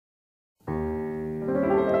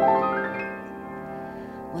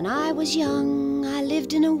When I was young, I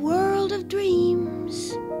lived in a world of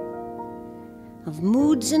dreams, of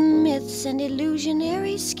moods and myths and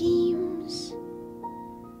illusionary schemes.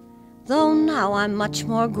 Though now I'm much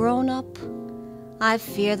more grown up, I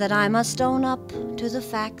fear that I must own up to the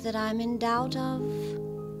fact that I'm in doubt of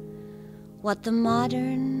what the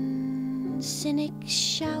modern cynics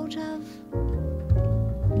shout of.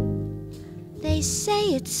 They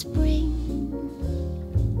say it's spring,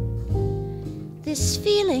 this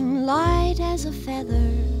feeling light as a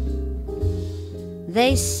feather.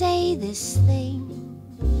 They say this thing,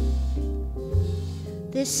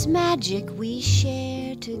 this magic we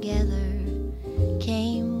share together,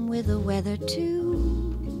 came with the weather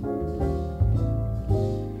too.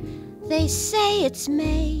 They say it's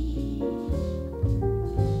May,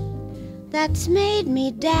 that's made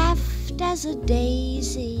me daft as a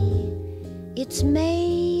daisy. It's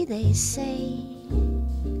May, they say,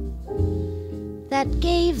 that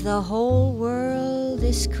gave the whole world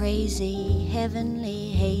this crazy,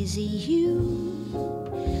 heavenly, hazy hue.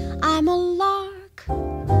 I'm a lark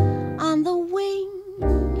on the wing,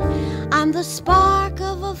 I'm the spark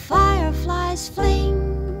of a firefly's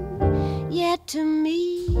fling. Yet to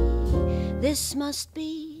me, this must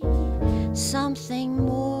be something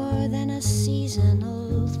more than a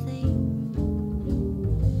seasonal thing.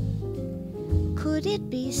 Could it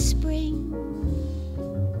be spring?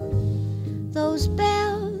 Those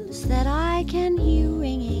bells that I can hear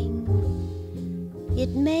ringing, it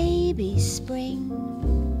may be spring.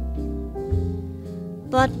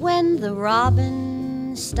 But when the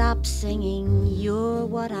robin stops singing, you're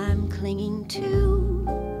what I'm clinging to.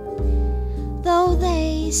 Though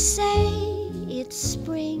they say it's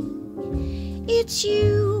spring, it's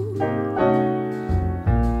you.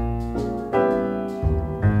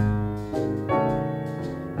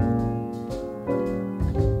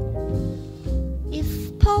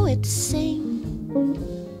 Poets sing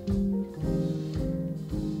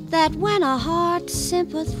that when a heart's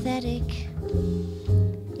sympathetic,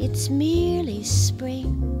 it's merely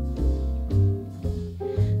spring.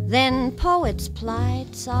 Then poets'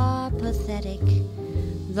 plights are pathetic,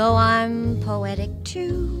 though I'm poetic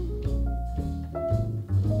too.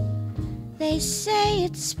 They say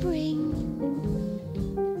it's spring,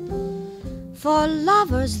 for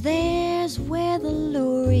lovers there's where the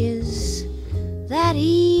lure is, that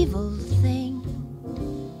evil thing,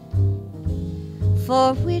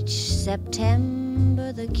 for which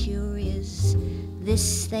September the cure is.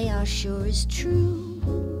 This they are sure is true,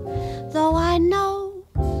 though I know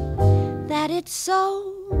that it's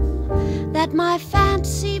so, that my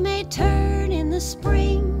fancy may turn in the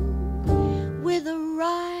spring with the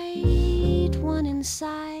right one in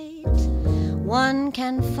sight. One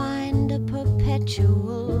can find a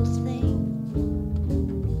perpetual thing.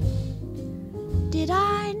 Did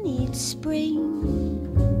I need spring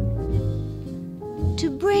to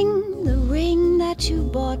bring the ring that you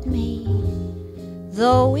bought me,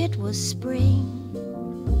 though it was spring?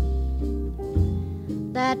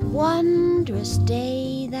 That wondrous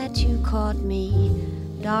day that you caught me,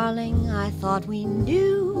 darling, I thought we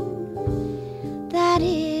knew that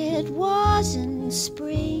it wasn't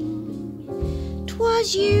spring,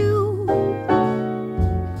 'twas you.